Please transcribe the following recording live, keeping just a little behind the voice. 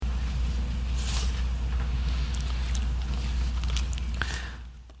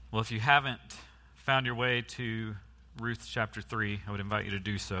Well, if you haven't found your way to Ruth chapter 3, I would invite you to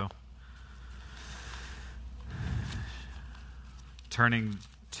do so. Turning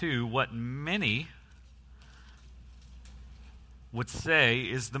to what many would say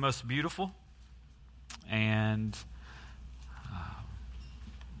is the most beautiful and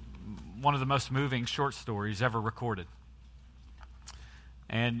one of the most moving short stories ever recorded.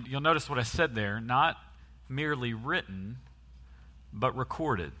 And you'll notice what I said there, not merely written, but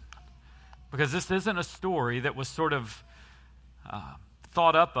recorded. Because this isn't a story that was sort of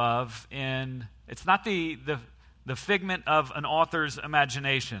thought up of it's not the figment of an author's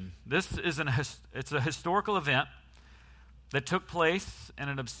imagination. This is it's a historical event that took place in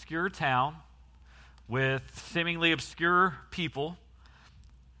an obscure town with seemingly obscure people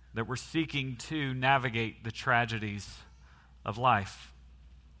that were seeking to navigate the tragedies of life.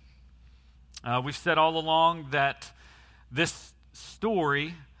 We've said all along that this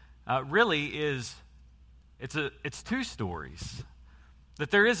story really it's two stories.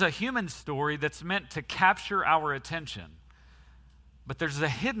 That there is a human story that's meant to capture our attention, but there's a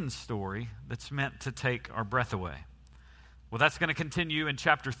hidden story that's meant to take our breath away. Well, that's going to continue in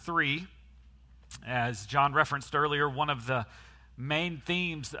chapter 3. As John referenced earlier, one of the main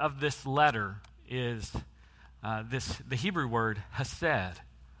themes of this letter is the Hebrew word hesed.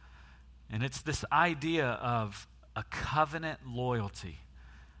 And it's this idea of a covenant loyalty,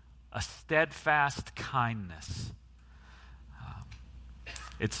 a steadfast kindness.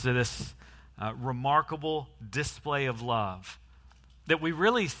 It's this remarkable display of love that we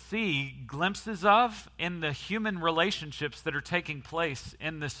really see glimpses of in the human relationships that are taking place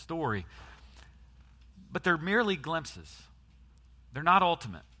in this story. But they're merely glimpses. They're not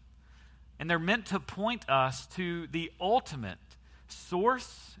ultimate. And they're meant to point us to the ultimate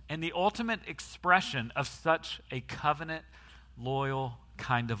source and the ultimate expression of such a covenant, loyal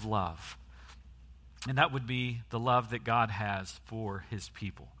kind of love. And that would be the love that God has for his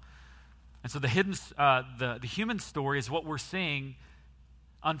people. And so the human story is what we're seeing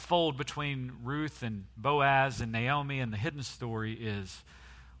unfold between Ruth and Boaz and Naomi, and the hidden story is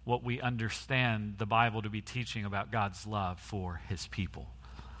what we understand the Bible to be teaching about God's love for his people.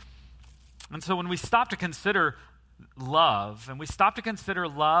 And so when we stop to consider love, and we stop to consider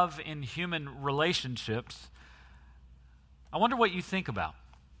love in human relationships, I wonder what you think about.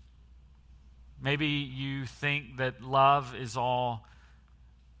 Maybe you think that love is all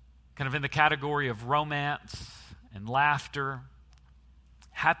kind of in the category of romance and laughter,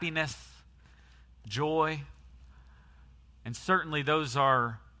 happiness, joy. And certainly those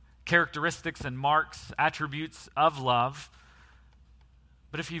are characteristics and marks, attributes of love.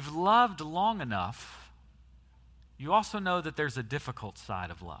 But if you've loved long enough, you also know that there's a difficult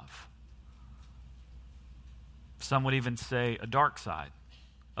side of love. Some would even say a dark side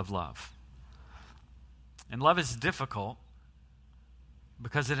of love. And love is difficult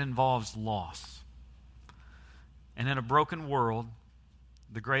because it involves loss. And in a broken world,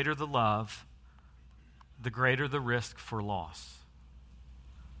 the greater the love, the greater the risk for loss.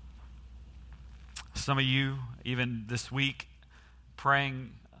 Some of you, even this week,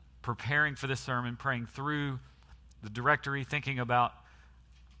 preparing for this sermon, praying through the directory, thinking about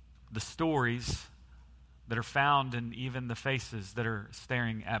the stories that are found in even the faces that are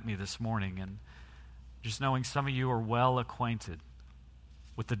staring at me this morning, and just knowing some of you are well acquainted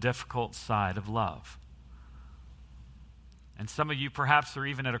with the difficult side of love. And some of you perhaps are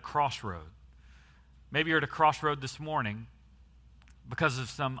even at a crossroad. Maybe you're at a crossroad this morning because of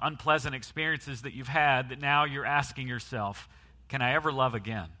some unpleasant experiences that you've had that now you're asking yourself, can I ever love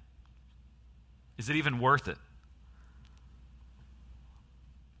again? Is it even worth it?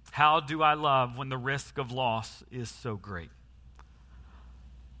 How do I love when the risk of loss is so great?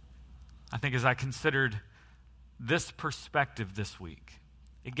 I think as I considered this perspective this week,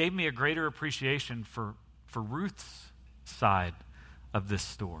 it gave me a greater appreciation for Ruth's side of this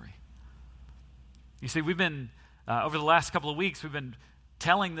story. You see, we've been, over the last couple of weeks, we've been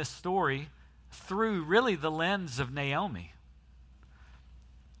telling this story through really the lens of Naomi.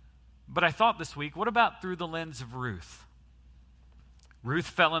 But I thought this week, what about through the lens of Ruth? Ruth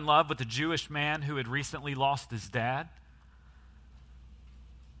fell in love with a Jewish man who had recently lost his dad.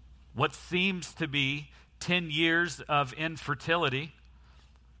 What seems to be 10 years of infertility,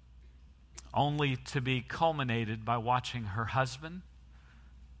 only to be culminated by watching her husband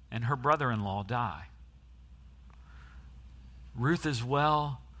and her brother-in-law die. Ruth is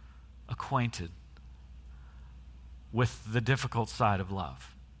well acquainted with the difficult side of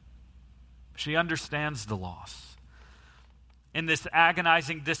love. She understands the loss. In this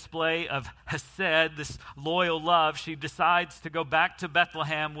agonizing display of hesed, this loyal love, she decides to go back to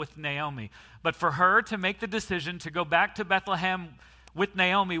Bethlehem with Naomi. But for her to make the decision to go back to Bethlehem with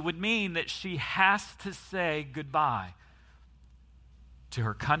Naomi would mean that she has to say goodbye to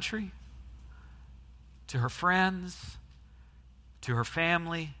her country, to her friends, to her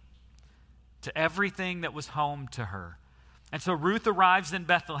family, to everything that was home to her. And so Ruth arrives in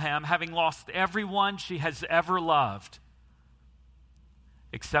Bethlehem having lost everyone she has ever loved,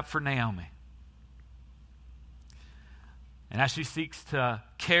 except for Naomi. And as she seeks to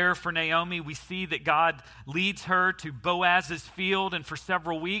care for Naomi, we see that God leads her to Boaz's field, and for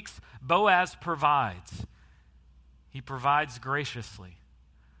several weeks, Boaz provides. He provides graciously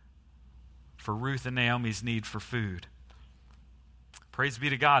for Ruth and Naomi's need for food. Praise be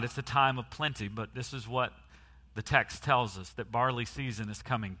to God, it's a time of plenty, but this is what the text tells us, that barley season is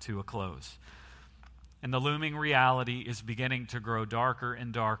coming to a close. And the looming reality is beginning to grow darker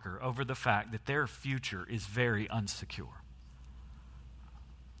and darker over the fact that their future is very unsecure.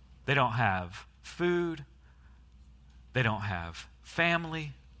 They don't have food. They don't have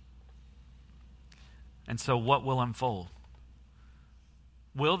family. And so what will unfold?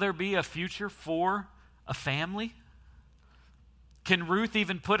 Will there be a future for a family? Can Ruth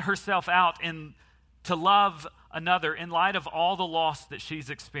even put herself out to love another in light of all the loss that she's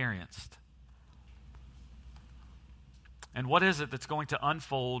experienced? And what is it that's going to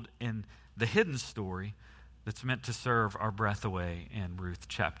unfold in the hidden story that's meant to serve our breath away in Ruth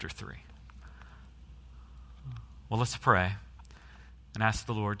chapter 3? Well, let's pray and ask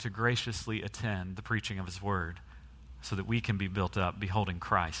the Lord to graciously attend the preaching of his word so that we can be built up, beholding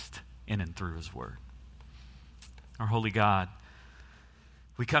Christ in and through his word. Our holy God,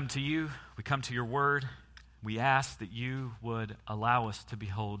 we come to you, we come to your word. We ask that you would allow us to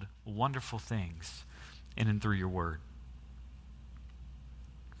behold wonderful things in and through your word.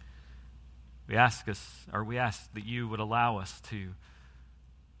 We ask that you would allow us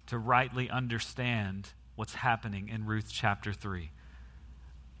to rightly understand what's happening in Ruth chapter 3.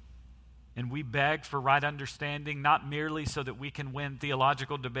 And we beg for right understanding, not merely so that we can win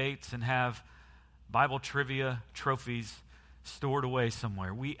theological debates and have Bible trivia trophies stored away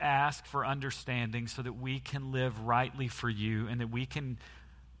somewhere. We ask for understanding so that we can live rightly for you and that we can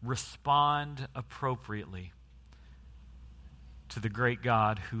respond appropriately to the great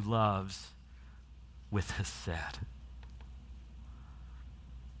God who loves with hesed.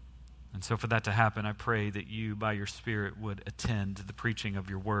 And so for that to happen, I pray that you, by your Spirit, would attend to the preaching of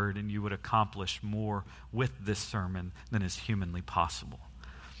your word and you would accomplish more with this sermon than is humanly possible.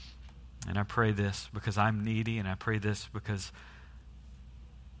 And I pray this because I'm needy, and I pray this because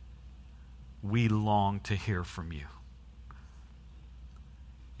we long to hear from you.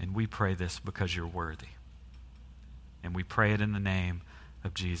 And we pray this because you're worthy. And we pray it in the name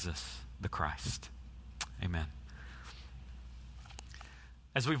of Jesus the Christ. Amen.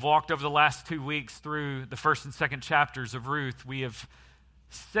 As we've walked over the last 2 weeks through the first and second chapters of Ruth, we have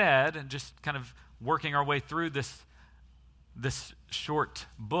said, and just kind of working our way through this short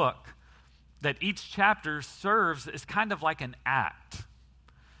book, that each chapter serves as kind of like an act.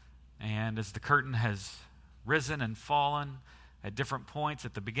 And as the curtain has risen and fallen at different points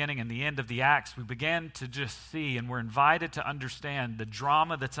at the beginning and the end of the acts, we begin to just see, and we're invited to understand the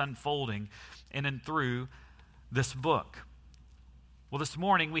drama that's unfolding in and through this book. Well, this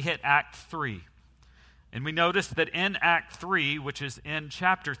morning we hit Act 3. And we notice that in Act 3, which is in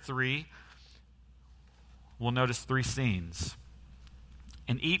chapter 3, we'll notice 3 scenes.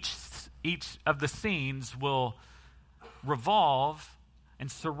 And each of the scenes will revolve and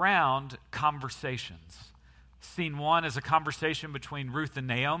surround conversations. Scene 1 is a conversation between Ruth and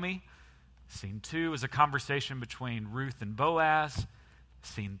Naomi. Scene 2 is a conversation between Ruth and Boaz.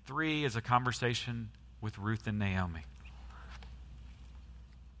 Scene 3 is a conversation with Ruth and Naomi.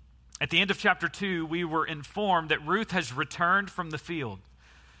 At the end of chapter 2, we were informed that Ruth has returned from the field.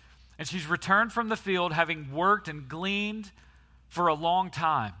 And she's returned from the field having worked and gleaned for a long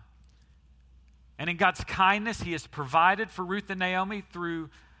time. And in God's kindness, he has provided for Ruth and Naomi through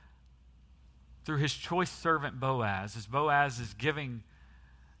his choice servant Boaz, as Boaz is being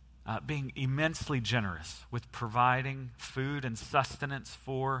immensely generous with providing food and sustenance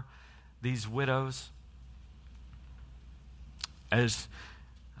for these widows. As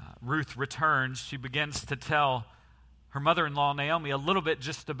Ruth returns, she begins to tell her mother-in-law Naomi a little bit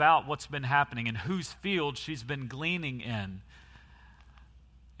just about what's been happening and whose field she's been gleaning in.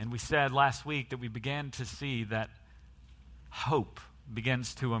 And we said last week that we began to see that hope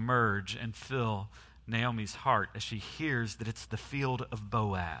begins to emerge and fill Naomi's heart as she hears that it's the field of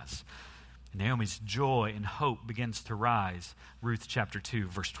Boaz. Naomi's joy and hope begins to rise, Ruth chapter 2,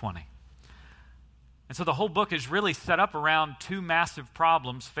 verse 20. And so the whole book is really set up around two massive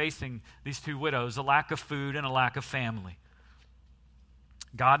problems facing these two widows, a lack of food and a lack of family.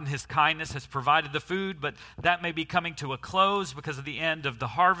 God in his kindness has provided the food, but that may be coming to a close because of the end of the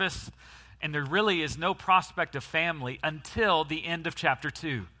harvest, and there really is no prospect of family until the end of chapter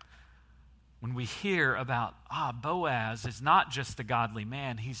 2. When we hear about, Boaz is not just a godly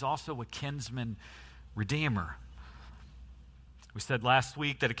man, he's also a kinsman redeemer. We said last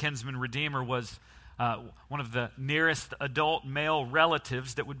week that a kinsman redeemer was one of the nearest adult male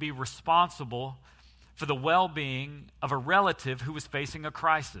relatives that would be responsible for the well-being of a relative who was facing a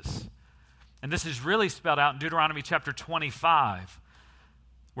crisis. And this is really spelled out in Deuteronomy chapter 25,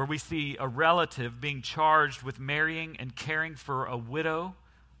 where we see a relative being charged with marrying and caring for a widow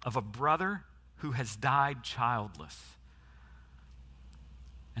of a brother who has died childless.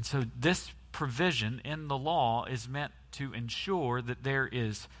 And so this provision in the law is meant to ensure that there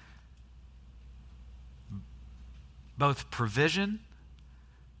is both provision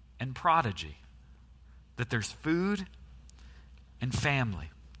and prodigy, that there's food and family.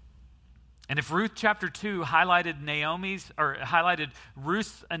 And if Ruth chapter 2 highlighted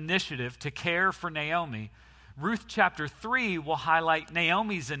Ruth's initiative to care for Naomi, Ruth chapter 3 will highlight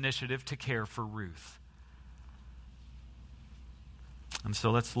Naomi's initiative to care for Ruth. And so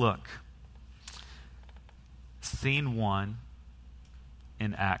let's look. Scene 1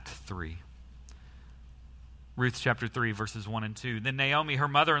 in Act 3. Ruth chapter 3, verses 1 and 2. Then Naomi, her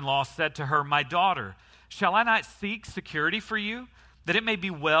mother-in-law, said to her, "My daughter, shall I not seek security for you, that it may be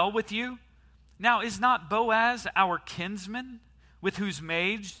well with you? Now is not Boaz our kinsman, with whose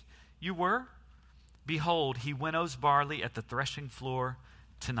maids you were? Behold, he winnows barley at the threshing floor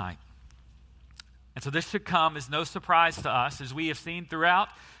tonight." And so this should come as no surprise to us, as we have seen throughout,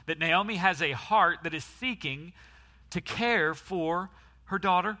 that Naomi has a heart that is seeking to care for her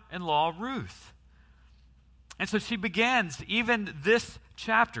daughter-in-law, Ruth. And so she begins even this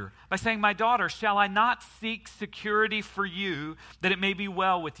chapter by saying, "My daughter, shall I not seek security for you, that it may be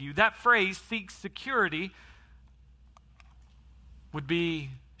well with you?" That phrase, seek security, would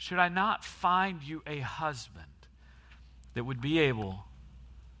be, should I not find you a husband that would be able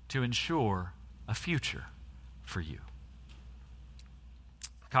to ensure a future for you?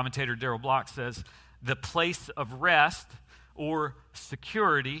 Commentator Darrell Block says, the place of rest or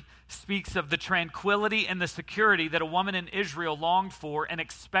security speaks of the tranquility and the security that a woman in Israel longed for and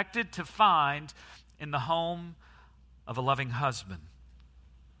expected to find in the home of a loving husband.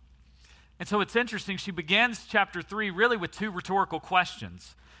 And so it's interesting, she begins chapter 3 really with two rhetorical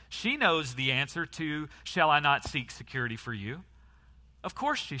questions. She knows the answer to, shall I not seek security for you? Of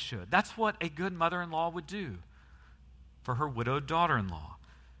course she should. That's what a good mother-in-law would do for her widowed daughter-in-law.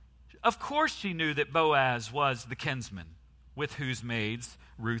 Of course she knew that Boaz was the kinsman with whose maids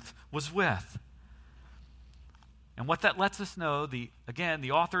Ruth was with. And what that lets us know, the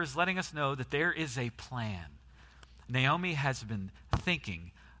author is letting us know that there is a plan. Naomi has been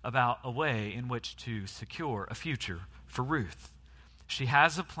thinking about a way in which to secure a future for Ruth. She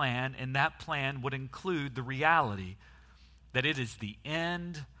has a plan, and that plan would include the reality that it is the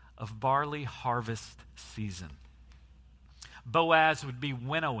end of barley harvest season. Boaz would be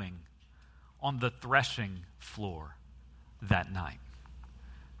winnowing on the threshing floor that night.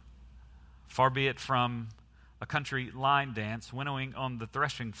 Far be it from a country line dance, winnowing on the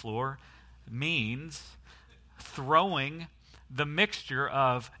threshing floor means throwing the mixture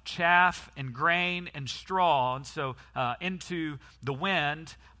of chaff and grain and straw into the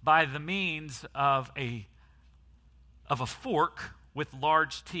wind by the means of a fork with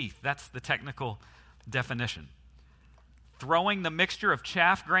large teeth. That's the technical definition. Throwing the mixture of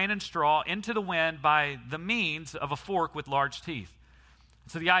chaff, grain, and straw into the wind by the means of a fork with large teeth.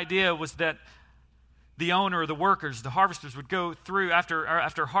 So the idea was that the owner, the workers, the harvesters would go through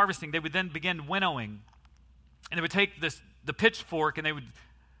after harvesting. They would then begin winnowing, and they would take the pitchfork and they would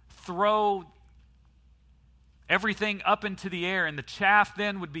throw everything up into the air, and the chaff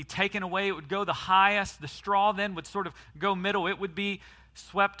then would be taken away. It would go the highest. The straw then would sort of go middle. It would be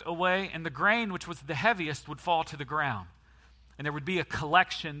swept away, and the grain, which was the heaviest, would fall to the ground. And there would be a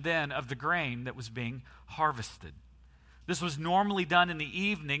collection then of the grain that was being harvested. This was normally done in the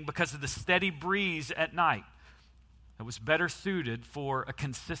evening because of the steady breeze at night. It was better suited for a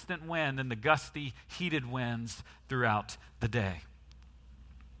consistent wind than the gusty, heated winds throughout the day.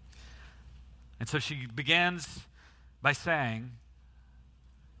 And so she begins by saying,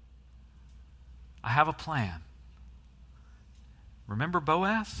 I have a plan. Remember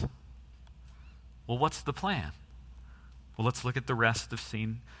Boaz? Well, what's the plan? Well, let's look at the rest of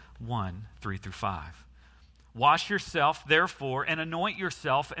scene 1, 3 through 5. Wash yourself, therefore, and anoint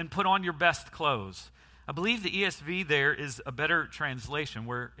yourself, and put on your best clothes. I believe the ESV there is a better translation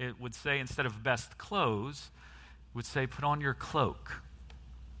where it would say, instead of best clothes, it would say, put on your cloak.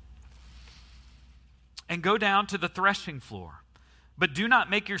 And go down to the threshing floor. But do not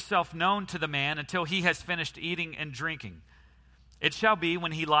make yourself known to the man until he has finished eating and drinking. It shall be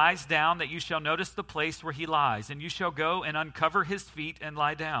when he lies down that you shall notice the place where he lies, and you shall go and uncover his feet and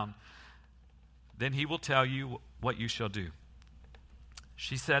lie down. Then he will tell you what you shall do.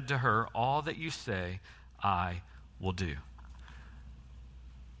 She said to her, all that you say, I will do.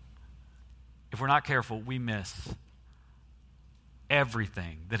 If we're not careful, we miss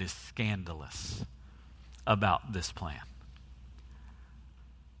everything that is scandalous about this plan.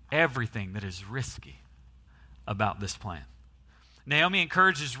 Everything that is risky about this plan. Naomi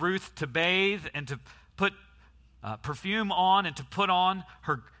encourages Ruth to bathe and to put perfume on and to put on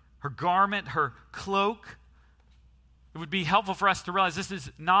her garment, her cloak. It would be helpful for us to realize this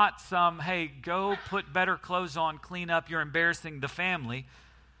is not some, hey, go put better clothes on, clean up, you're embarrassing the family.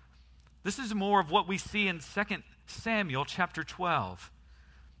 This is more of what we see in 2 Samuel chapter 12.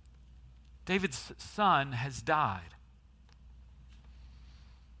 David's son has died.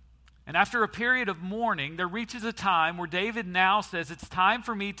 And after a period of mourning, there reaches a time where David now says, it's time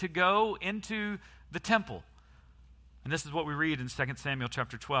for me to go into the temple. And this is what we read in 2 Samuel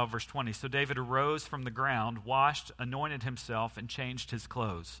chapter 12, verse 20. So David arose from the ground, washed, anointed himself, and changed his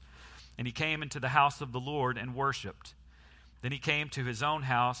clothes. And he came into the house of the Lord and worshipped. Then he came to his own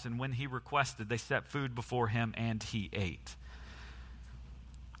house, and when he requested, they set food before him, and he ate.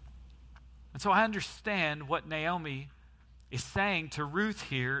 And so I understand what Naomi is saying to Ruth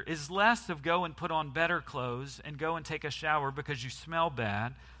here is less of go and put on better clothes and go and take a shower because you smell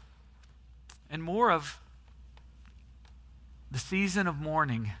bad, and more of the season of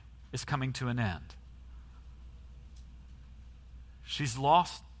mourning is coming to an end. She's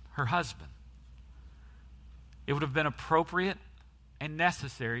lost her husband. It would have been appropriate and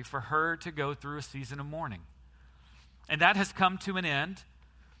necessary for her to go through a season of mourning. And that has come to an end.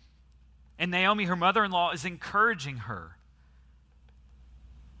 And Naomi, her mother-in-law, is encouraging her.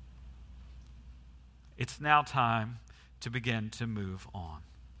 It's now time to begin to move on.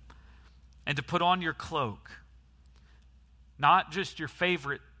 And to put on your cloak. Not just your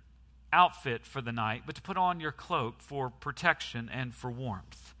favorite outfit for the night, but to put on your cloak for protection and for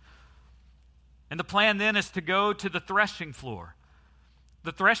warmth. And the plan then is to go to the threshing floor.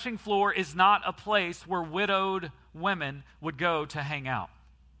 The threshing floor is not a place where widowed women would go to hang out.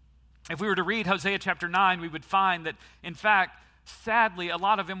 If we were to read Hosea chapter 9, we would find that, in fact, sadly, a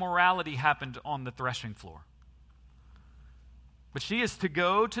lot of immorality happened on the threshing floor. But she is to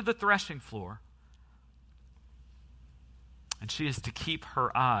go to the threshing floor, and she is to keep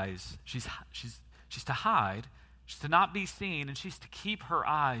her eyes. She's to hide. She's to not be seen, and she's to keep her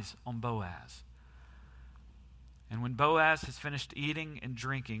eyes on Boaz. And when Boaz has finished eating and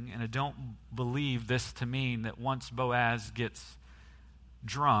drinking, and I don't believe this to mean that once Boaz gets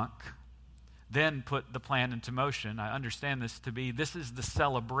drunk, then put the plan into motion. I understand this to be, this is the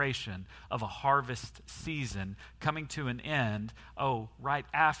celebration of a harvest season coming to an end, right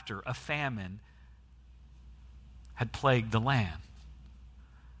after a famine had plagued the land.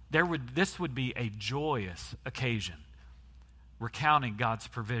 This would be a joyous occasion, recounting God's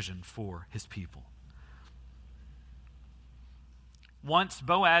provision for his people. Once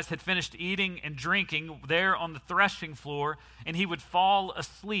Boaz had finished eating and drinking there on the threshing floor, and he would fall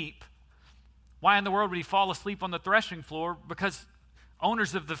asleep. Why in the world would he fall asleep on the threshing floor? Because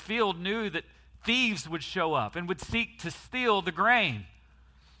owners of the field knew that thieves would show up and would seek to steal the grain.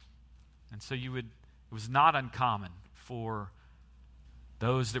 And so it was not uncommon for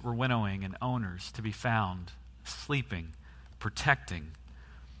those that were winnowing and owners to be found sleeping, protecting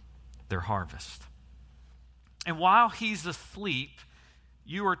their harvest. And while he's asleep,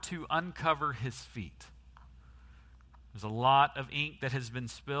 you are to uncover his feet. There's a lot of ink that has been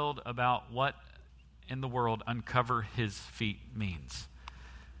spilled about what in the world uncover his feet means.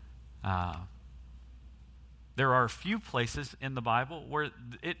 There are a few places in the Bible where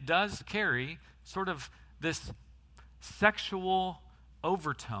it does carry sort of this sexual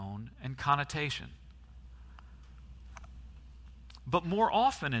overtone and connotation. But more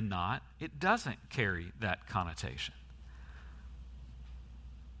often than not, it doesn't carry that connotation.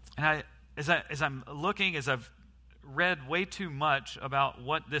 And as I've read way too much about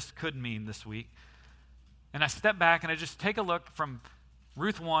what this could mean this week, and I step back and I just take a look from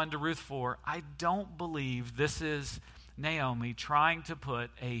Ruth 1 to Ruth 4, I don't believe this is Naomi trying to put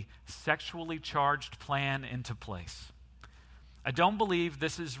a sexually charged plan into place. I don't believe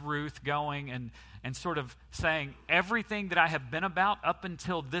this is Ruth going and sort of saying, everything that I have been about up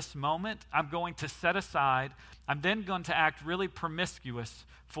until this moment, I'm going to set aside. I'm then going to act really promiscuous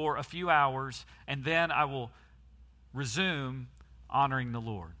for a few hours, and then I will resume honoring the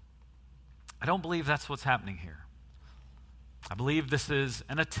Lord. I don't believe that's what's happening here. I believe this is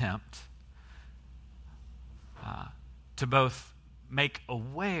an attempt to both make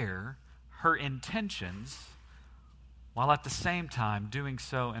aware her intentions while at the same time doing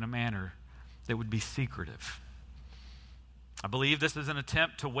so in a manner that would be secretive. I believe this is an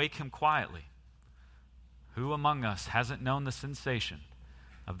attempt to wake him quietly. Who among us hasn't known the sensation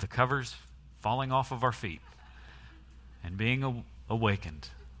of the covers falling off of our feet and being awakened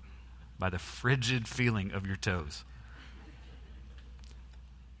by the frigid feeling of your toes?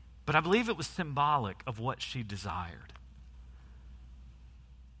 But I believe it was symbolic of what she desired.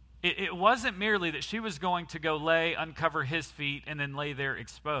 It wasn't merely that she was going to go uncover his feet, and then lay there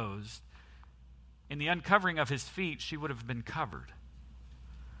exposed. In the uncovering of his feet, she would have been covered.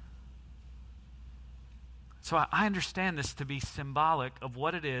 So I understand this to be symbolic of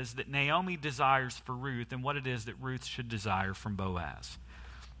what it is that Naomi desires for Ruth and what it is that Ruth should desire from Boaz.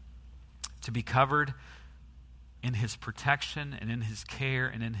 To be covered in his protection and in his care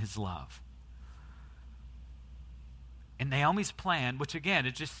and in his love. And Naomi's plan, which again,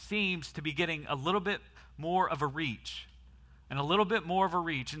 it just seems to be getting a little bit more of a reach. And a little bit more of a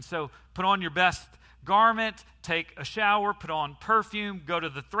reach. And so put on your best garment, take a shower, put on perfume, go to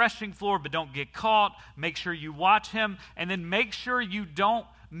the threshing floor, but don't get caught. Make sure you watch him, and then make sure you don't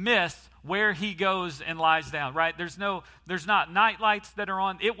miss where he goes and lies down, right? There's not night lights that are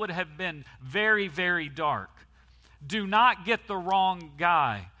on. It would have been very, very dark. Do not get the wrong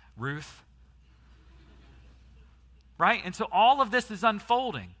guy, Ruth. Right? And so all of this is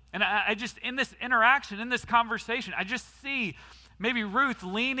unfolding. And I just, in this interaction, in this conversation, I just see maybe Ruth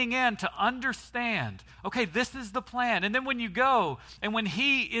leaning in to understand, okay, this is the plan. And then when you go, and when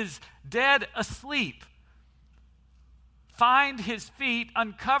he is dead asleep, find his feet,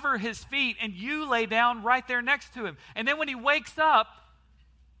 uncover his feet, and you lay down right there next to him. And then when he wakes up,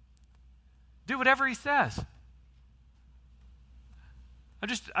 do whatever he says.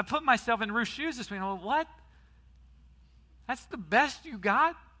 I put myself in Ruth's shoes this week, and I'm like, what? That's the best you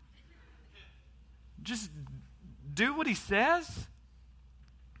got? Just do what he says?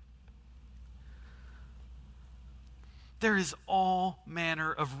 There is all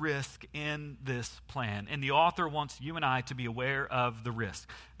manner of risk in this plan, and the author wants you and I to be aware of the risk.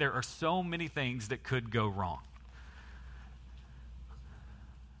 There are so many things that could go wrong.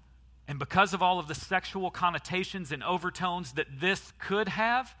 And because of all of the sexual connotations and overtones that this could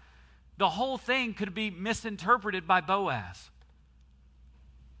have, the whole thing could be misinterpreted by Boaz.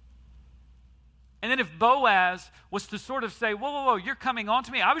 And then if Boaz was to sort of say, whoa, you're coming on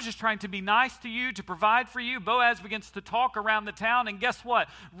to me. I was just trying to be nice to you, to provide for you. Boaz begins to talk around the town, and guess what?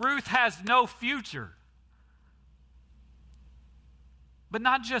 Ruth has no future. But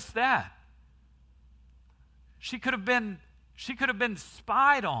not just that. She could have been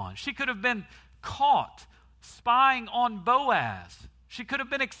spied on. She could have been caught spying on Boaz. She could have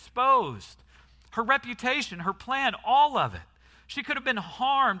been exposed. Her reputation, her plan, all of it. She could have been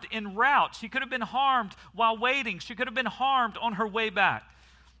harmed en route. She could have been harmed while waiting. She could have been harmed on her way back.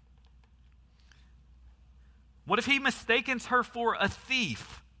 What if he mistakes her for a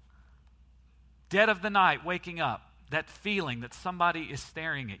thief? Dead of the night, waking up, that feeling that somebody is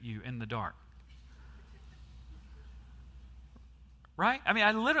staring at you in the dark. Right? I mean,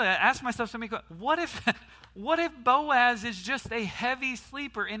 I literally asked myself so many questions. What if Boaz is just a heavy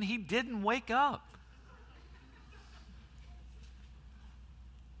sleeper and he didn't wake up?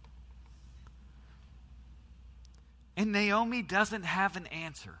 And Naomi doesn't have an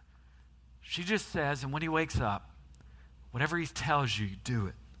answer. She just says, and when he wakes up, whatever he tells you, you do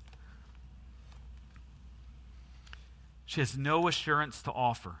it. She has no assurance to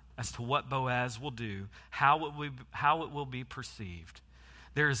offer as to what Boaz will do, how it will be perceived.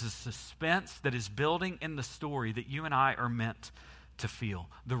 There is a suspense that is building in the story that you and I are meant to feel.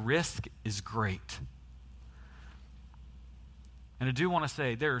 The risk is great. And I do want to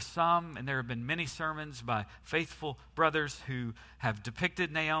say there are some, and there have been many sermons by faithful brothers who have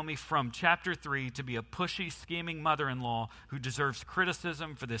depicted Naomi from chapter 3 to be a pushy, scheming mother-in-law who deserves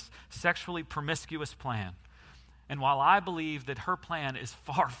criticism for this sexually promiscuous plan. And while I believe that her plan is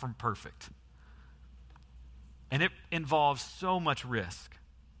far from perfect, and it involves so much risk,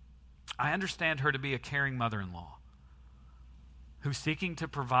 I understand her to be a caring mother-in-law who's seeking to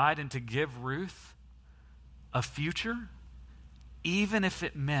provide and to give Ruth a future, even if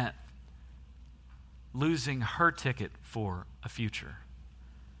it meant losing her ticket for a future.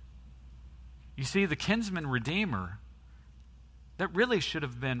 You see, the kinsman redeemer, that really should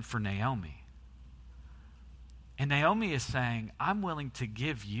have been for Naomi. And Naomi is saying, I'm willing to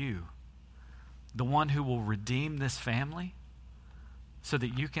give you the one who will redeem this family so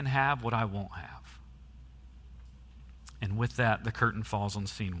that you can have what I won't have. And with that, the curtain falls on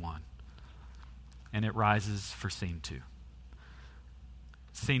scene 1. And it rises for scene 2.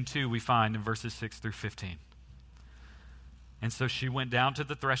 Scene 2 we find in verses 6 through 15. And so she went down to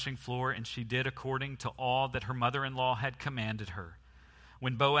the threshing floor, and she did according to all that her mother-in-law had commanded her.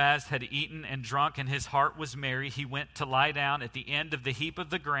 When Boaz had eaten and drunk and his heart was merry, he went to lie down at the end of the heap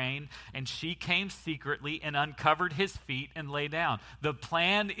of the grain, and she came secretly and uncovered his feet and lay down. The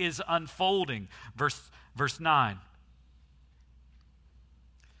plan is unfolding. Verse 9.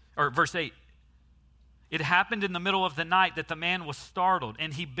 Or verse 8. It happened in the middle of the night that the man was startled,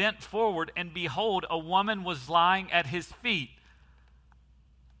 and he bent forward, and behold, a woman was lying at his feet.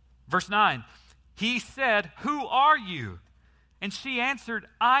 Verse 9, he said, "Who are you?" And she answered,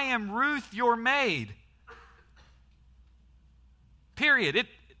 "I am Ruth, your maid." Period.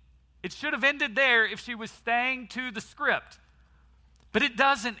 It should have ended there if she was staying to the script. But it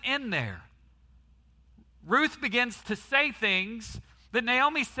doesn't end there. Ruth begins to say things that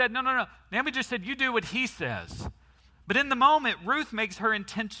Naomi said, no. Naomi just said, you do what he says. But in the moment, Ruth makes her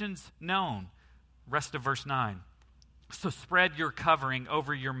intentions known. Rest of verse 9. So spread your covering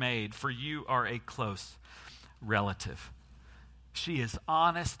over your maid, for you are a close relative. She is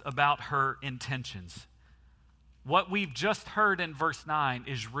honest about her intentions. What we've just heard in verse 9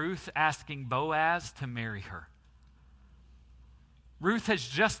 is Ruth asking Boaz to marry her. Ruth has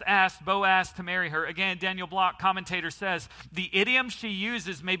just asked Boaz to marry her. Again, Daniel Block, commentator, says, the idiom she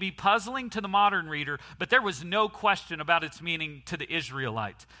uses may be puzzling to the modern reader, but there was no question about its meaning to the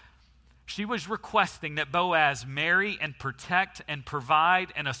Israelite. She was requesting that Boaz marry and protect and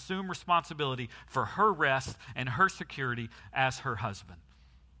provide and assume responsibility for her rest and her security as her husband.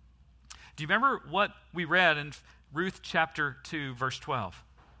 Do you remember what we read in Ruth chapter 2, verse 12?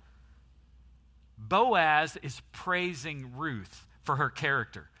 Boaz is praising Ruth for her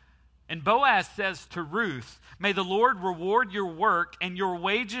character. And Boaz says to Ruth, "May the Lord reward your work and your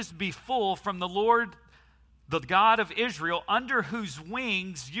wages be full from the Lord, the God of Israel, under whose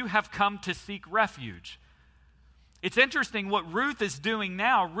wings you have come to seek refuge." It's interesting what Ruth is doing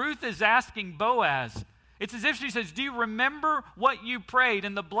now. Ruth is asking Boaz. It's as if she says, do you remember what you prayed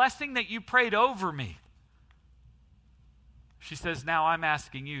and the blessing that you prayed over me? She says, now I'm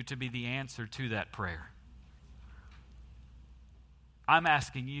asking you to be the answer to that prayer. I'm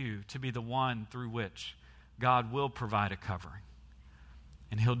asking you to be the one through which God will provide a covering.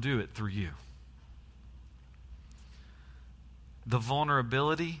 And he'll do it through you. The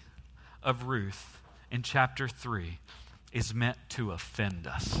vulnerability of Ruth in chapter 3 is meant to offend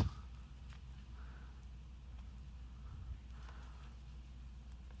us.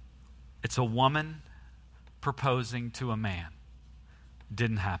 It's a woman proposing to a man.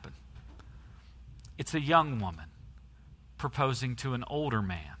 Didn't happen. It's a young woman proposing to an older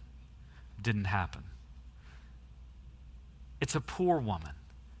man. Didn't happen. It's a poor woman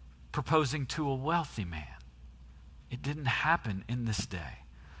proposing to a wealthy man. It didn't happen in this day.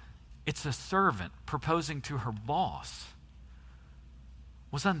 It's a servant proposing to her boss.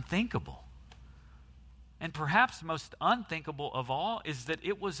 Was unthinkable. And perhaps most unthinkable of all is that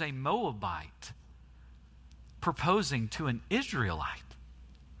it was a Moabite proposing to an Israelite.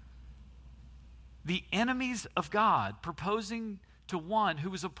 The enemies of God proposing to one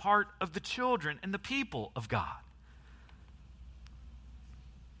who was a part of the children and the people of God.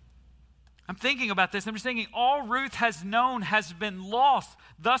 I'm thinking about this. I'm just thinking all Ruth has known has been lost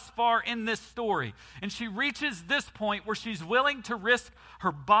thus far in this story. And she reaches this point where she's willing to risk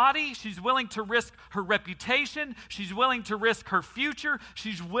her body. She's willing to risk her reputation. She's willing to risk her future.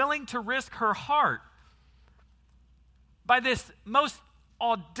 She's willing to risk her heart by this most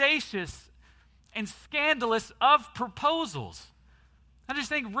audacious and scandalous of proposals. I just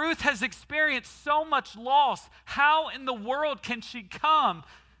think Ruth has experienced so much loss. How in the world can she come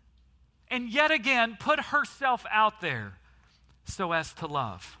and yet again put herself out there so as to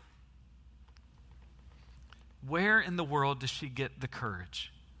love? Where in the world does she get the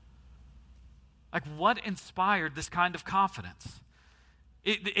courage? Like, what inspired this kind of confidence?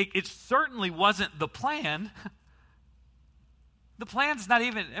 It certainly wasn't the plan. The plan's not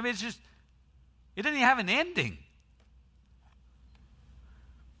even, it's just, it didn't even have an ending.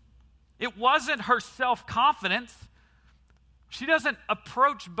 It wasn't her self-confidence. She doesn't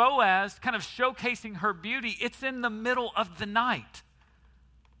approach Boaz kind of showcasing her beauty. It's in the middle of the night.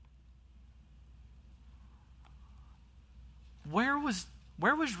 where was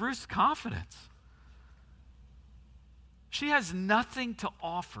Ruth's confidence? She has nothing to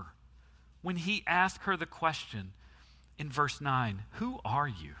offer when he asked her the question in verse 9, who are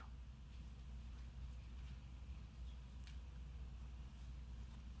you?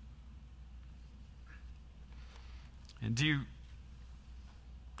 And did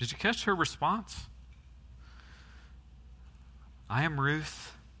you catch her response? I am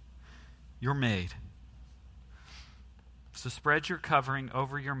Ruth, your maid. So spread your covering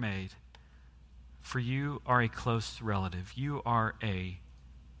over your maid, for you are a close relative. You are a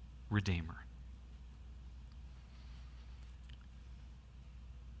redeemer.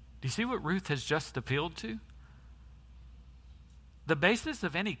 Do you see what Ruth has just appealed to? The basis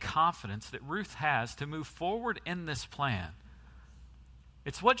of any confidence that Ruth has to move forward in this plan,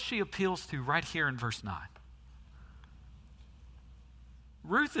 it's what she appeals to right here in verse 9.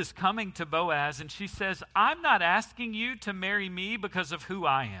 Ruth is coming to Boaz and she says, I'm not asking you to marry me because of who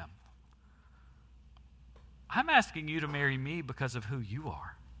I am. I'm asking you to marry me because of who you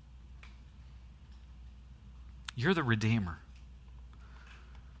are. You're the Redeemer.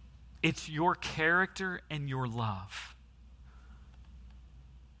 It's your character and your love.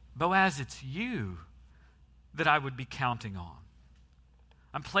 Boaz, it's you that I would be counting on.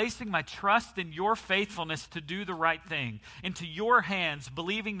 I'm placing my trust in your faithfulness to do the right thing, into your hands,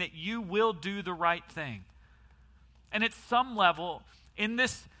 believing that you will do the right thing. And at some level, in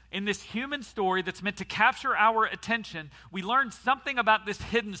this human story that's meant to capture our attention, we learn something about this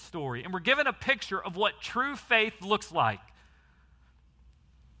hidden story, and we're given a picture of what true faith looks like.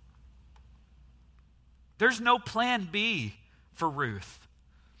 There's no plan B for Ruth.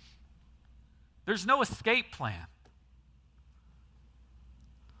 There's no escape plan.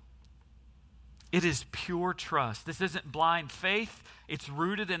 It is pure trust. This isn't blind faith. It's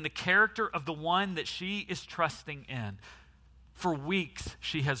rooted in the character of the one that she is trusting in. For weeks,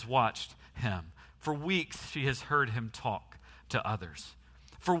 she has watched him. For weeks, she has heard him talk to others.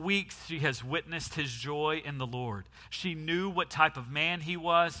 For weeks, she has witnessed his joy in the Lord. She knew what type of man he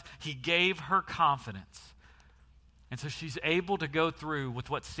was. He gave her confidence. And so she's able to go through with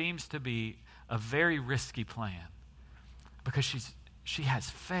what seems to be a very risky plan because she has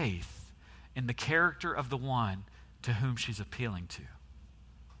faith in the character of the one to whom she's appealing to.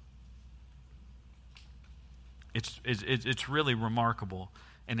 It's really remarkable,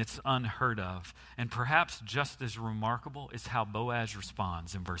 and it's unheard of. And perhaps just as remarkable is how Boaz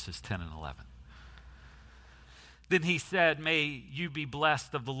responds in verses 10 and 11. Then he said, may you be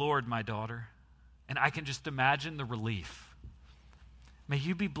blessed of the Lord, my daughter. And I can just imagine the relief. May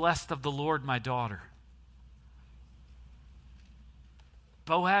you be blessed of the Lord, my daughter.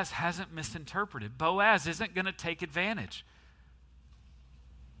 Boaz hasn't misinterpreted. Boaz isn't going to take advantage.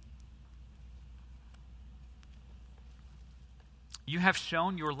 You have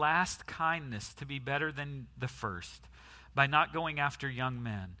shown your last kindness to be better than the first by not going after young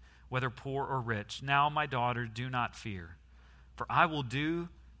men, whether poor or rich. Now, my daughter, do not fear, for I will do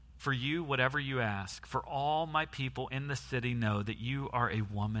for you whatever you ask. For all my people in the city know that you are a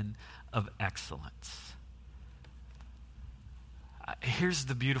woman of excellence. Here's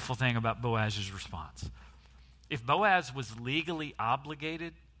the beautiful thing about Boaz's response. If Boaz was legally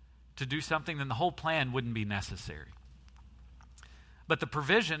obligated to do something, then the whole plan wouldn't be necessary. But the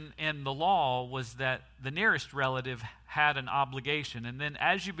provision in the law was that the nearest relative had an obligation. And then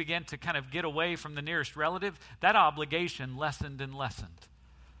as you begin to kind of get away from the nearest relative, that obligation lessened and lessened.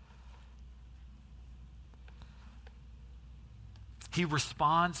 He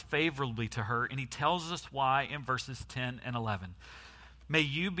responds favorably to her, and he tells us why in verses 10 and 11. May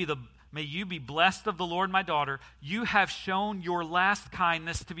you be blessed of the Lord, my daughter. You have shown your last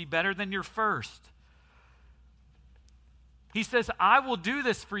kindness to be better than your first. He says, I will do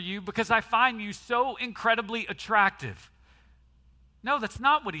this for you because I find you so incredibly attractive. No, that's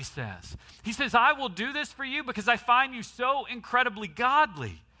not what he says. He says, I will do this for you because I find you so incredibly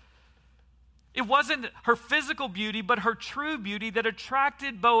godly. It wasn't her physical beauty, but her true beauty that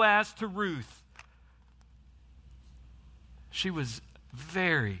attracted Boaz to Ruth. She was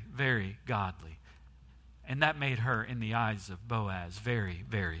very, very godly. And that made her, in the eyes of Boaz, very,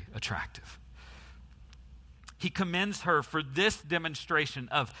 very attractive. He commends her for this demonstration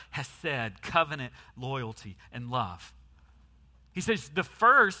of hesed, covenant, loyalty, and love. He says, the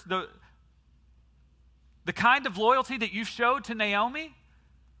kind of loyalty that you showed to Naomi,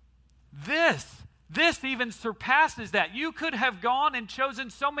 this even surpasses that. You could have gone and chosen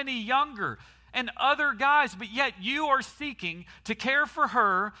so many younger and other guys, but yet you are seeking to care for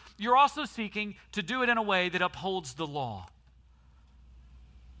her. You're also seeking to do it in a way that upholds the law.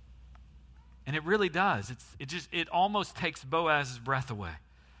 And it really does. It almost takes Boaz's breath away.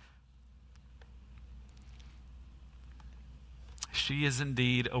 She is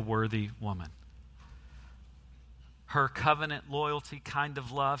indeed a worthy woman. Her covenant loyalty kind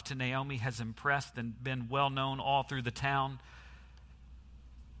of love to Naomi has impressed and been well known all through the town.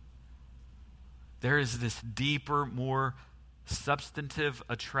 There is this deeper, more substantive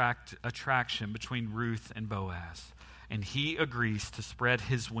attraction between Ruth and Boaz. And he agrees to spread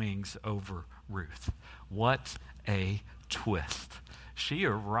his wings over Ruth. What a twist. She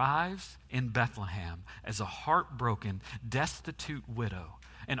arrives in Bethlehem as a heartbroken, destitute widow.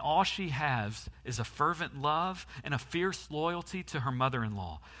 And all she has is a fervent love and a fierce loyalty to her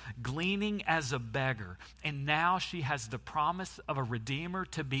mother-in-law, gleaning as a beggar. And now she has the promise of a Redeemer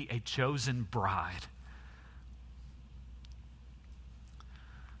to be a chosen bride.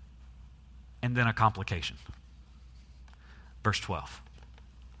 And then a complication. Verse 12.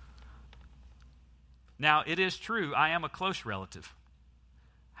 Now, it is true, I am a close relative.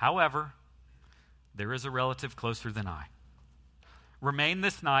 However, there is a relative closer than I. Remain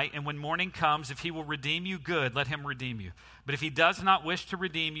this night, and when morning comes, if he will redeem you, good, let him redeem you. But if he does not wish to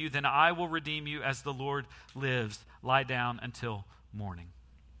redeem you, then I will redeem you as the Lord lives. Lie down until morning.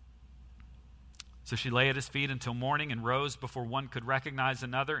 So she lay at his feet until morning and rose before one could recognize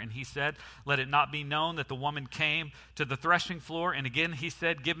another. And he said, let it not be known that the woman came to the threshing floor. And again he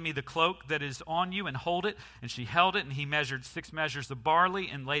said, give me the cloak that is on you and hold it. And she held it, and he measured 6 measures of barley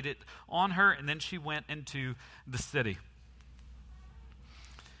and laid it on her. And then she went into the city.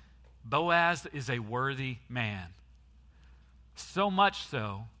 Boaz is a worthy man. So much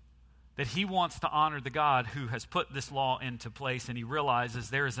so that he wants to honor the God who has put this law into place, and he realizes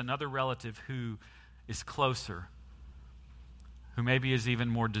there is another relative who is closer, who maybe is even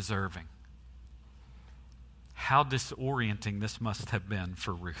more deserving. How disorienting this must have been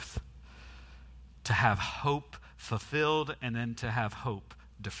for Ruth, to have hope fulfilled and then to have hope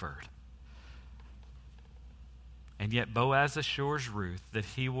deferred. And yet Boaz assures Ruth that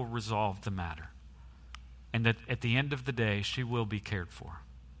he will resolve the matter, and that at the end of the day she will be cared for.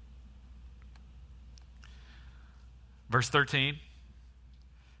 Verse 13,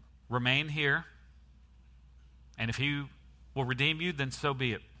 remain here, and if he will redeem you, then so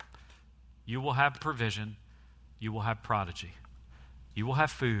be it. You will have provision, you will have prodigy, you will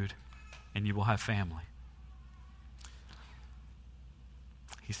have food, and you will have family.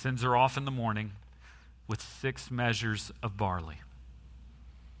 He sends her off in the morning with 6 measures of barley.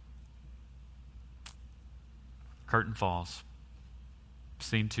 Curtain falls.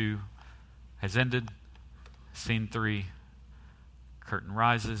 Scene 2 has ended. Scene 3, curtain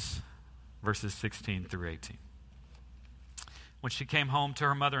rises, verses 16 through 18. When she came home to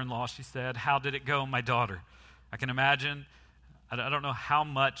her mother-in-law, she said, how did it go, my daughter? I can imagine, I don't know how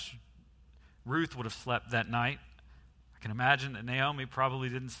much Ruth would have slept that night. I can imagine that Naomi probably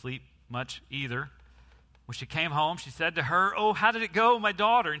didn't sleep much either. When she came home, she said to her, oh, how did it go, my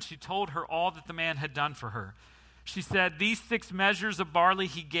daughter? And she told her all that the man had done for her. She said, these 6 measures of barley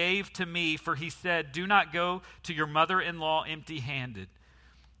he gave to me, for he said, do not go to your mother-in-law empty-handed.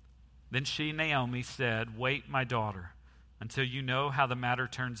 Then she, Naomi, said, wait, my daughter, until you know how the matter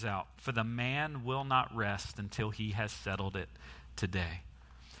turns out, for the man will not rest until he has settled it today.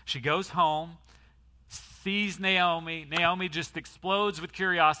 She goes home, sees Naomi. Naomi just explodes with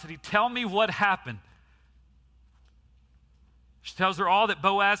curiosity. Tell me what happened. She tells her all that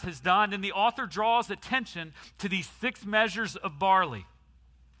Boaz has done, and the author draws attention to these 6 measures of barley.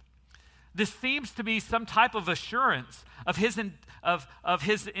 This seems to be some type of assurance of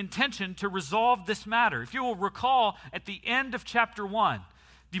his intention to resolve this matter. If you will recall, at the end of chapter 1,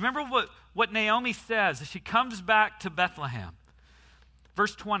 do you remember what Naomi says as she comes back to Bethlehem?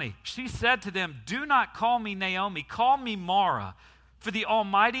 Verse 20, she said to them, do not call me Naomi, call me Mara, for the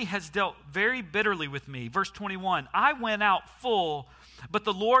Almighty has dealt very bitterly with me. Verse 21, I went out full, but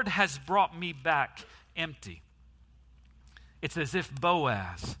the Lord has brought me back empty. It's as if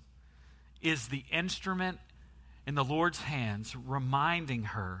Boaz is the instrument in the Lord's hands, reminding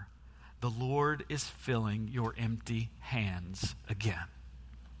her, the Lord is filling your empty hands again.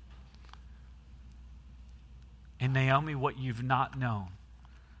 And Naomi, what you've not known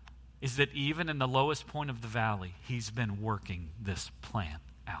is that even in the lowest point of the valley, he's been working this plan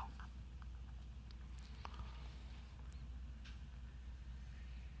out.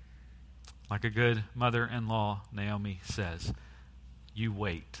 Like a good mother-in-law, Naomi says, you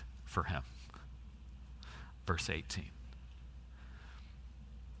wait for him. Verse 18.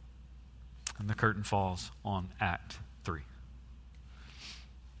 And the curtain falls on Act 3.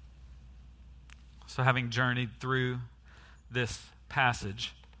 So having journeyed through this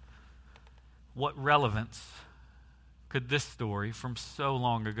passage, What relevance could this story from so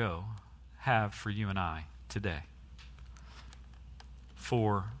long ago have for you and I today?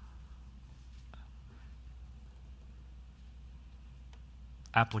 For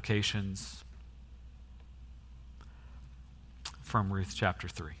applications from Ruth chapter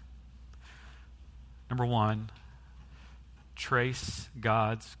 3. Number one, trace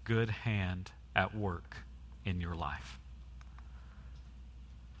God's good hand at work in your life.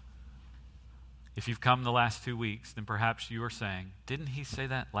 If you've come the last 2 weeks, then perhaps you are saying, didn't he say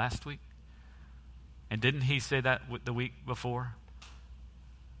that last week? And didn't he say that the week before?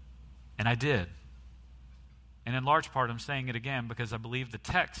 And I did. And in large part, I'm saying it again because I believe the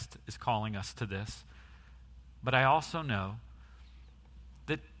text is calling us to this. But I also know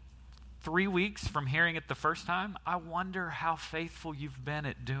that 3 weeks from hearing it the first time, I wonder how faithful you've been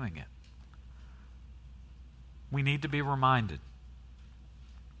at doing it. We need to be reminded.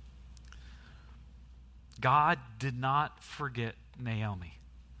 God did not forget Naomi.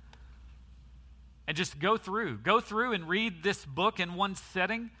 And just go through and read this book in one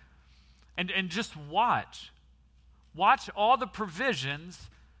setting and just watch. Watch all the provisions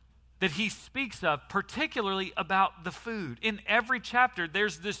that he speaks of, particularly about the food. In every chapter,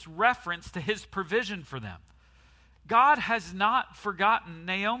 there's this reference to his provision for them. God has not forgotten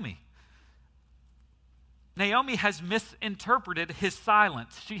Naomi. Naomi has misinterpreted his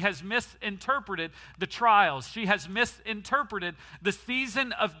silence. She has misinterpreted the trials. She has misinterpreted the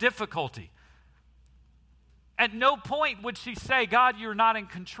season of difficulty. At no point would she say, God, you're not in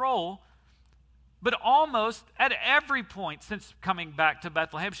control. But almost at every point since coming back to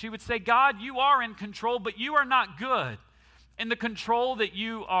Bethlehem, she would say, God, you are in control, but you are not good in the control that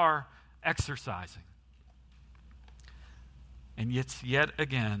you are exercising. And it's yet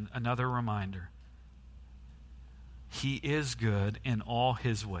again another reminder. He is good in all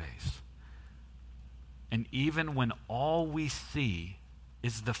his ways. And even when all we see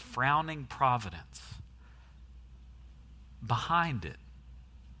is the frowning providence, behind it,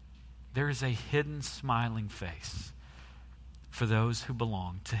 there is a hidden smiling face for those who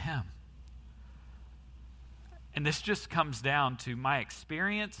belong to him. And this just comes down to my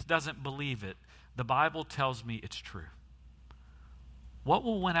experience doesn't believe it. The Bible tells me it's true. What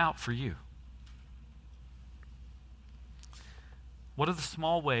will win out for you? What are the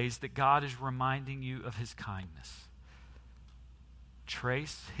small ways that God is reminding you of his kindness?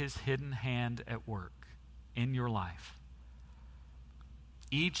 Trace his hidden hand at work in your life.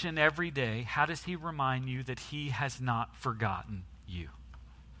 Each and every day, how does he remind you that he has not forgotten you?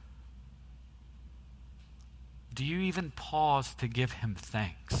 Do you even pause to give him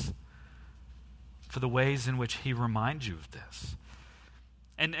thanks for the ways in which he reminds you of this?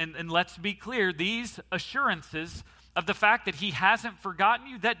 And let's be clear, these assurances of the fact that he hasn't forgotten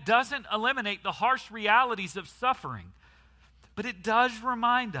you, that doesn't eliminate the harsh realities of suffering. But it does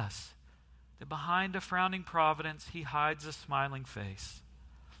remind us that behind a frowning providence, he hides a smiling face.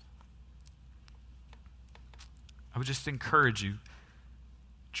 I would just encourage you,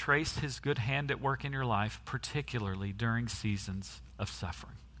 trace his good hand at work in your life, particularly during seasons of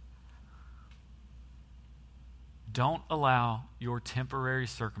suffering. Don't allow your temporary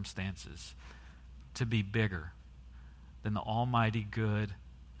circumstances to be bigger than the almighty, good,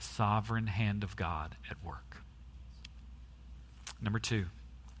 sovereign hand of God at work. Number 2,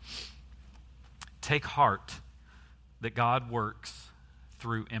 take heart that God works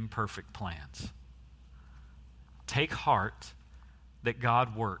through imperfect plans. Take heart that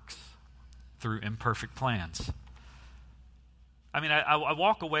God works through imperfect plans. I mean, I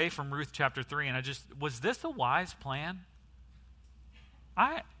walk away from Ruth chapter 3 and was this a wise plan?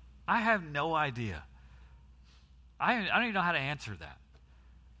 I have no idea. I don't even know how to answer that.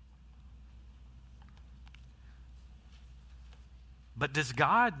 But does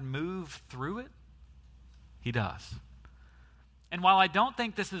God move through it? He does. And while I don't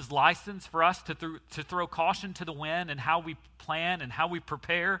think this is license for us to throw caution to the wind and how we plan and how we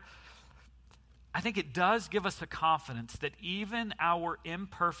prepare, I think it does give us a confidence that even our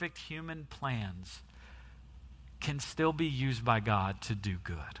imperfect human plans can still be used by God to do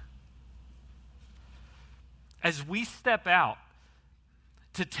good. As we step out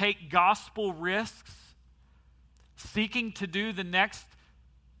to take gospel risks, seeking to do the next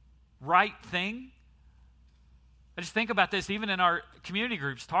right thing, I just think about this even in our community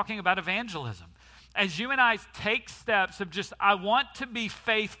groups, talking about evangelism. As you and I take steps of just, I want to be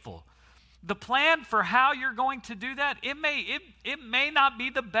faithful. The plan for how you're going to do that, it may not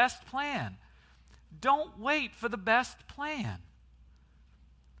be the best plan. Don't wait for the best plan.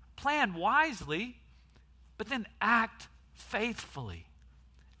 Plan wisely, but then act faithfully.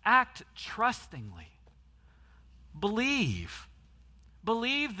 act trustingly. Believe.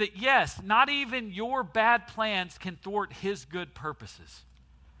 Believe that, yes, not even your bad plans can thwart his good purposes.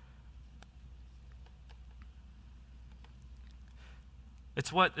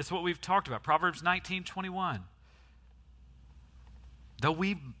 It's what we've talked about. Proverbs 19:21. Though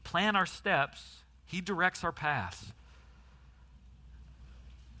we plan our steps, he directs our paths.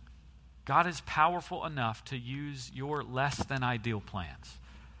 God is powerful enough to use your less than ideal plans.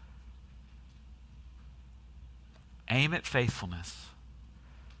 Aim at faithfulness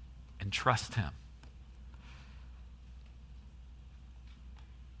and trust him.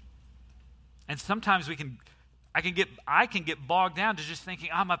 And sometimes I can get bogged down to just thinking,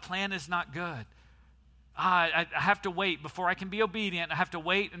 my plan is not good. I have to wait before I can be obedient. I have to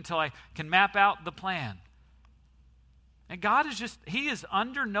wait until I can map out the plan. And God he is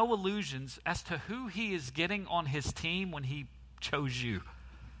under no illusions as to who he is getting on his team when he chose you.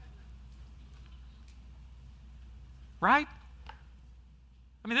 Right?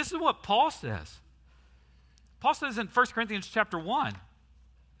 I mean, this is what Paul says. Paul says in 1 Corinthians chapter 1,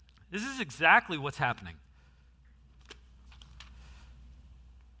 this is exactly what's happening.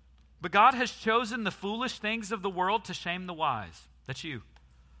 But God has chosen the foolish things of the world to shame the wise. That's you.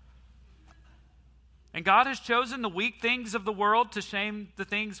 And God has chosen the weak things of the world to shame the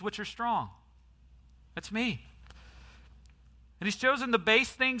things which are strong. That's me. And he's chosen the base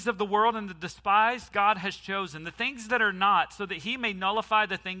things of the world and the despised God has chosen, the things that are not, so that he may nullify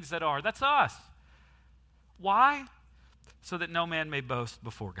the things that are. That's us. Why? So that no man may boast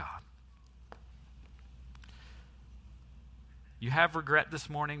before God. You have regret this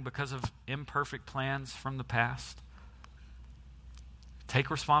morning because of imperfect plans from the past.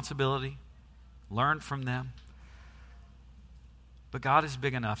 Take responsibility. Learn from them. But God is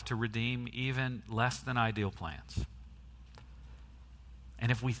big enough to redeem even less than ideal plans.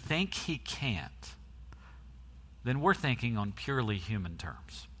 And if we think he can't, then we're thinking on purely human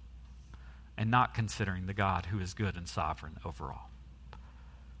terms and not considering the God who is good and sovereign over all.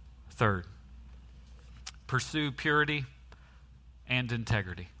 Third, pursue purity and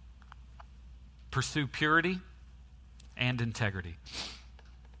integrity. Pursue purity and integrity.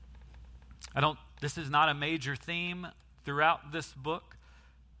 This is not a major theme throughout this book,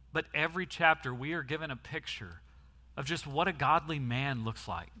 but every chapter we are given a picture of just what a godly man looks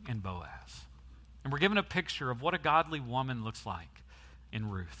like in Boaz. And we're given a picture of what a godly woman looks like in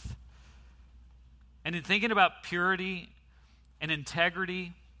Ruth. And in thinking about purity and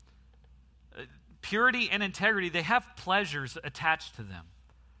integrity, they have pleasures attached to them.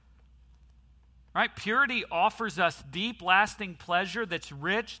 Right? Purity offers us deep, lasting pleasure that's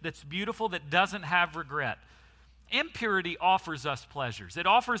rich, that's beautiful, that doesn't have regret. Impurity offers us pleasures. It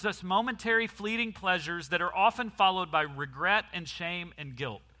offers us momentary, fleeting pleasures that are often followed by regret and shame and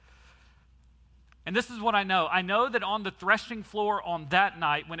guilt. And this is what I know. I know that on the threshing floor on that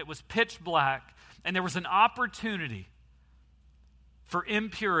night, when it was pitch black, and there was an opportunity for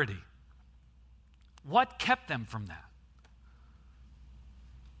impurity, what kept them from that?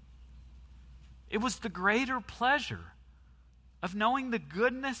 It was the greater pleasure of knowing the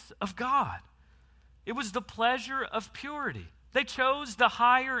goodness of God. It was the pleasure of purity. They chose the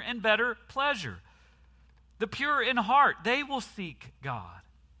higher and better pleasure. The pure in heart, they will seek God.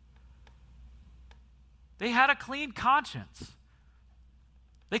 They had a clean conscience.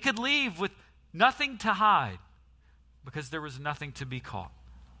 They could leave with nothing to hide because there was nothing to be caught.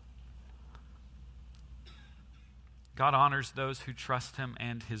 God honors those who trust him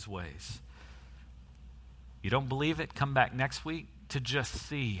and his ways. You don't believe it? Come back next week to just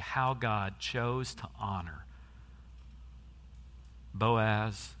see how God chose to honor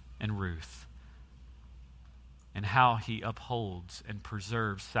Boaz and Ruth and how he upholds and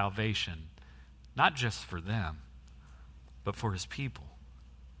preserves salvation, not just for them, but for his people.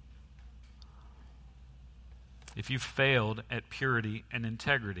 If you've failed at purity and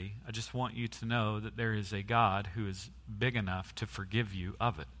integrity, I just want you to know that there is a God who is big enough to forgive you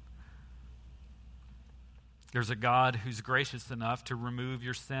of it. There's a God who's gracious enough to remove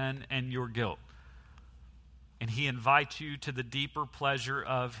your sin and your guilt. And he invites you to the deeper pleasure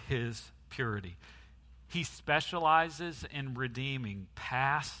of his purity. He specializes in redeeming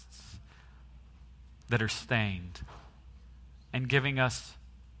pasts that are stained and giving us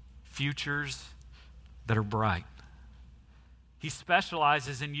futures that are bright. He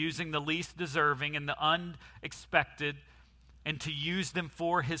specializes in using the least deserving and the unexpected and to use them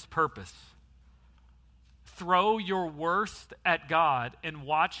for his purpose. Throw your worst at God and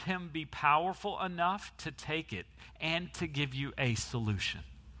watch him be powerful enough to take it and to give you a solution.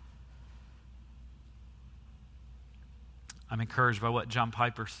 I'm encouraged by what John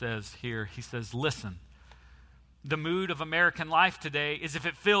Piper says here. He says, listen, the mood of American life today is if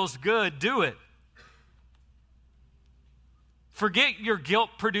it feels good, do it. Forget your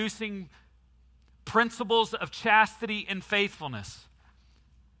guilt-producing principles of chastity and faithfulness.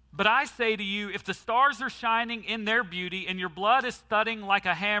 But I say to you, if the stars are shining in their beauty and your blood is thudding like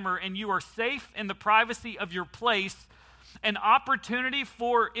a hammer and you are safe in the privacy of your place, an opportunity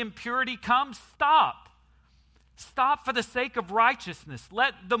for impurity comes, stop. Stop for the sake of righteousness.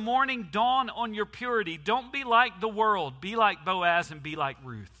 Let the morning dawn on your purity. Don't be like the world. Be like Boaz and be like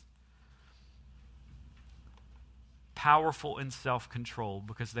Ruth. Powerful in self-control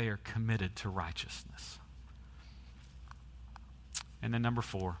because they are committed to righteousness. And then number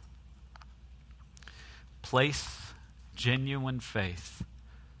 4, place genuine faith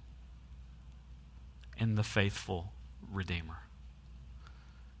in the faithful Redeemer.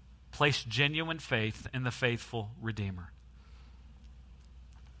 Place genuine faith in the faithful Redeemer.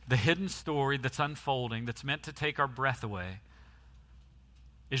 The hidden story that's unfolding, that's meant to take our breath away,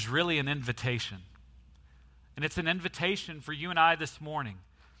 is really an invitation. And it's an invitation for you and I this morning.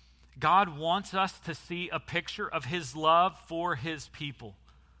 God wants us to see a picture of His love for His people.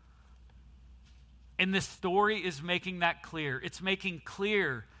 And this story is making that clear. It's making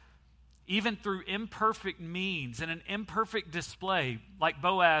clear, even through imperfect means and an imperfect display, like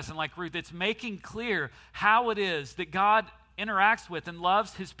Boaz and like Ruth, it's making clear how it is that God interacts with and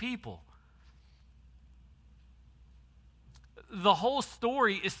loves His people. The whole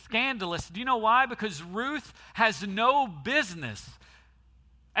story is scandalous. Do you know why? Because Ruth has no business.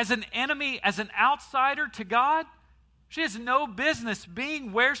 As an enemy, as an outsider to God, she has no business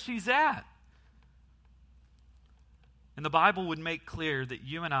being where she's at. And the Bible would make clear that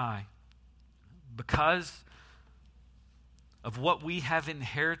you and I, because of what we have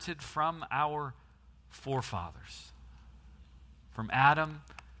inherited from our forefathers, from Adam,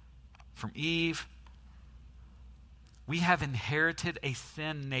 from Eve, we have inherited a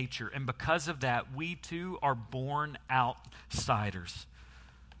sin nature. And because of that, we too are born outsiders.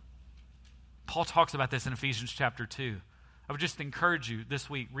 Paul talks about this in Ephesians chapter 2. I would just encourage you this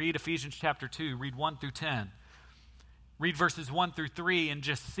week, read Ephesians chapter 2, read 1 through 10. Read verses 1 through 3 and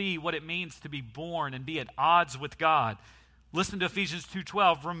just see what it means to be born and be at odds with God. Listen to Ephesians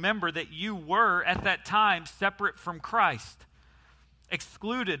 2:12. Remember that you were at that time separate from Christ,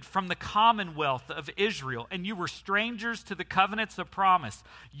 excluded from the commonwealth of Israel, and you were strangers to the covenants of promise.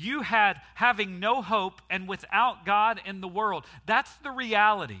 You having no hope and without God in the world. That's the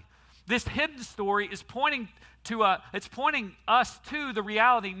reality. This hidden story is pointing us to the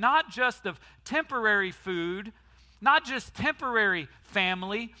reality not just of temporary food, not just temporary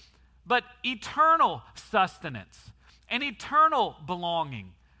family, but eternal sustenance and eternal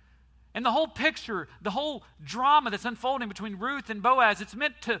belonging. And the whole picture, the whole drama that's unfolding between Ruth and Boaz,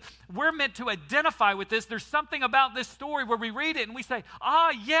 we're meant to identify with this. There's something about this story where we read it and we say,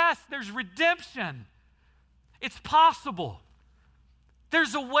 yes, there's redemption. It's possible.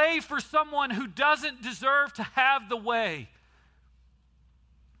 There's a way for someone who doesn't deserve to have the way.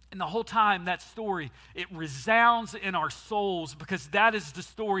 And the whole time, that story, it resounds in our souls because that is the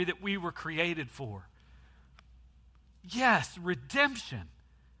story that we were created for. Yes, redemption.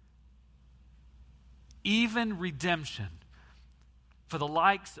 Even redemption for the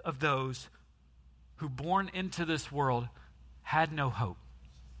likes of those who born into this world had no hope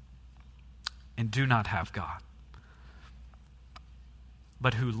and do not have God,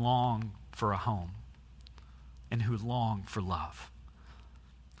 but who long for a home and who long for love.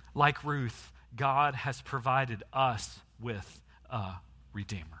 Like Ruth, God has provided us with a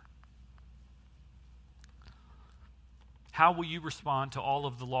Redeemer. How will you respond to all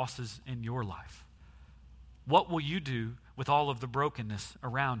of the losses in your life? What will you do with all of the brokenness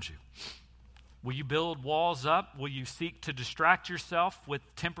around you? Will you build walls up? Will you seek to distract yourself with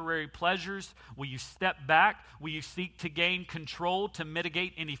temporary pleasures? Will you step back? Will you seek to gain control to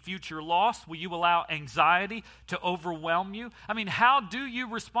mitigate any future loss? Will you allow anxiety to overwhelm you? I mean, how do you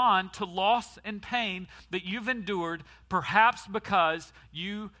respond to loss and pain that you've endured, perhaps because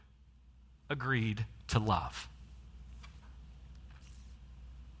you agreed to love?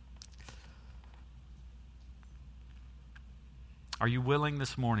 Are you willing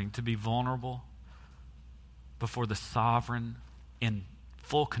this morning to be vulnerable before the sovereign, in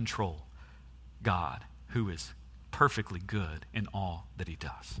full control God, who is perfectly good in all that He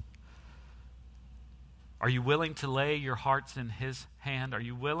does? Are you willing to lay your hearts in His hand? Are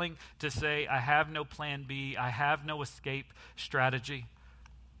you willing to say, I have no plan B, I have no escape strategy?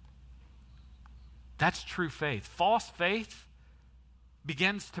 That's true faith. False faith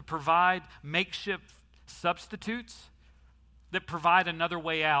begins to provide makeshift substitutes that provide another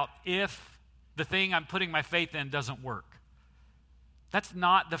way out if the thing I'm putting my faith in doesn't work. That's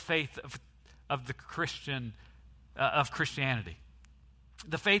not the faith of the Christian, of Christianity.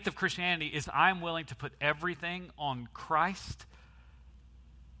 The faith of Christianity is I'm willing to put everything on Christ,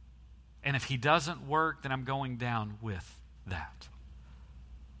 and if he doesn't work, then I'm going down with that.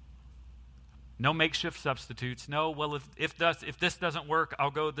 No makeshift substitutes. No, well, if this doesn't work,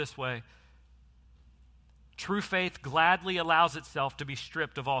 I'll go this way. True faith gladly allows itself to be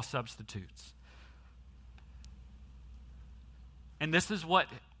stripped of all substitutes. And this is what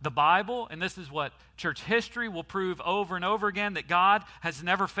the Bible and this is what church history will prove over and over again, that God has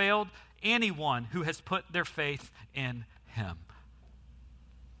never failed anyone who has put their faith in him.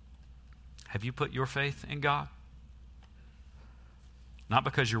 Have you put your faith in God? Not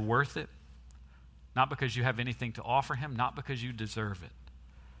because you're worth it, not because you have anything to offer him, not because you deserve it.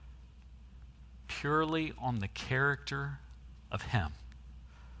 Purely on the character of him,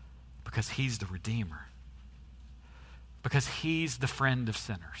 because he's the Redeemer, because he's the friend of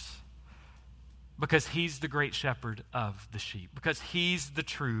sinners, because he's the great shepherd of the sheep, because he's the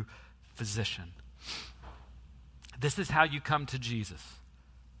true physician. This is how you come to Jesus.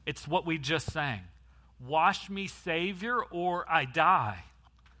 It's what we just sang. Wash me, Savior, or I die.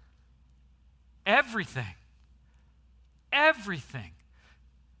 Everything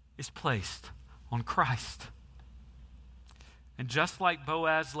is placed on Christ. And just like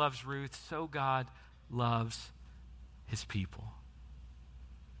Boaz loves Ruth, so God loves his people.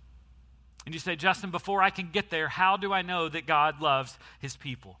 And you say, Justin, before I can get there, how do I know that God loves his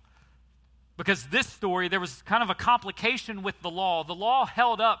people? Because this story, there was kind of a complication with the law. The law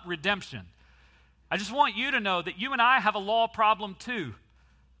held up redemption. I just want you to know that you and I have a law problem too.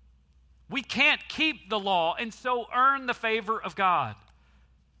 We can't keep the law and so earn the favor of God.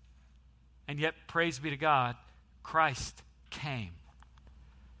 And yet, praise be to God, Christ came.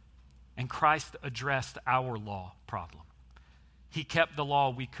 And Christ addressed our law problem. He kept the law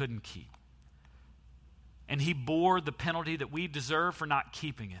we couldn't keep. And he bore the penalty that we deserve for not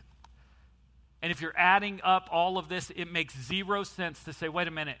keeping it. And if you're adding up all of this, it makes zero sense to say, wait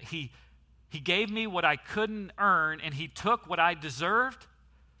a minute, he gave me what I couldn't earn and he took what I deserved.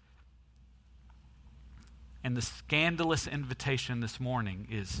 And the scandalous invitation this morning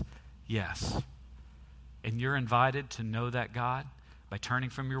is yes. And you're invited to know that God by turning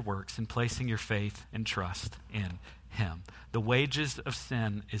from your works and placing your faith and trust in him. The wages of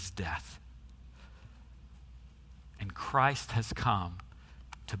sin is death. And Christ has come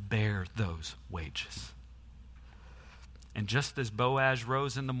to bear those wages. And just as Boaz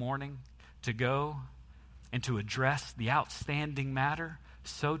rose in the morning to go and to address the outstanding matter,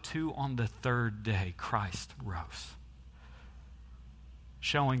 so too on the third day Christ rose,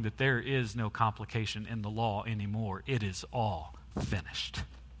 showing that there is no complication in the law anymore. It is all finished.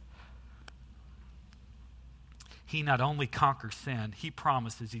 He not only conquers sin, he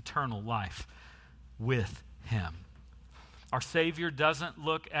promises eternal life with him. Our Savior doesn't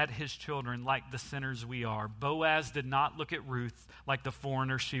look at his children like the sinners we are. Boaz did not look at Ruth like the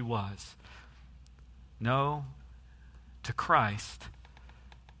foreigner she was. No, to Christ,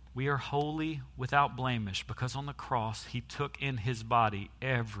 we are holy without blemish, because on the cross he took in his body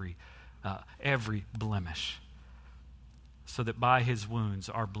every blemish, so that by his wounds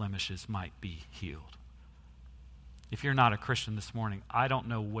our blemishes might be healed. If you're not a Christian this morning, I don't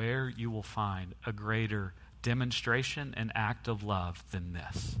know where you will find a greater demonstration and act of love than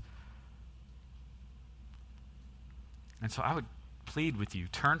this. And so I would plead with you,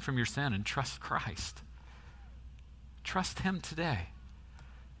 turn from your sin and trust Christ. Trust him today.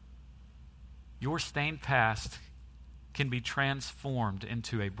 Your stained past can be transformed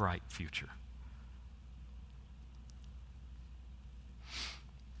into a bright future.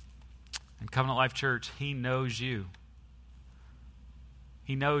 In Covenant Life Church, he knows you.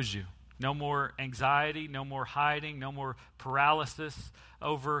 He knows you. No more anxiety, no more hiding, no more paralysis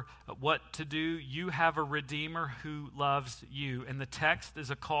over what to do. You have a Redeemer who loves you. And the text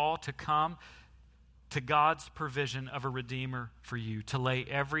is a call to come to God's provision of a Redeemer for you, to lay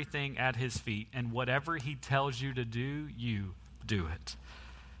everything at his feet. And whatever he tells you to do, you do it.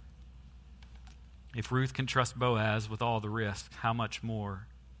 If Ruth can trust Boaz with all the risk, how much more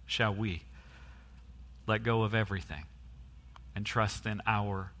shall we let go of everything and trust in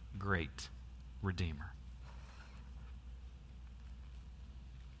our great Redeemer?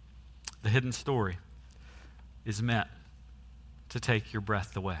 The hidden story is meant to take your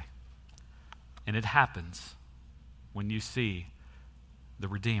breath away. And it happens when you see the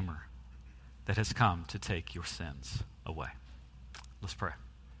Redeemer that has come to take your sins away. Let's pray.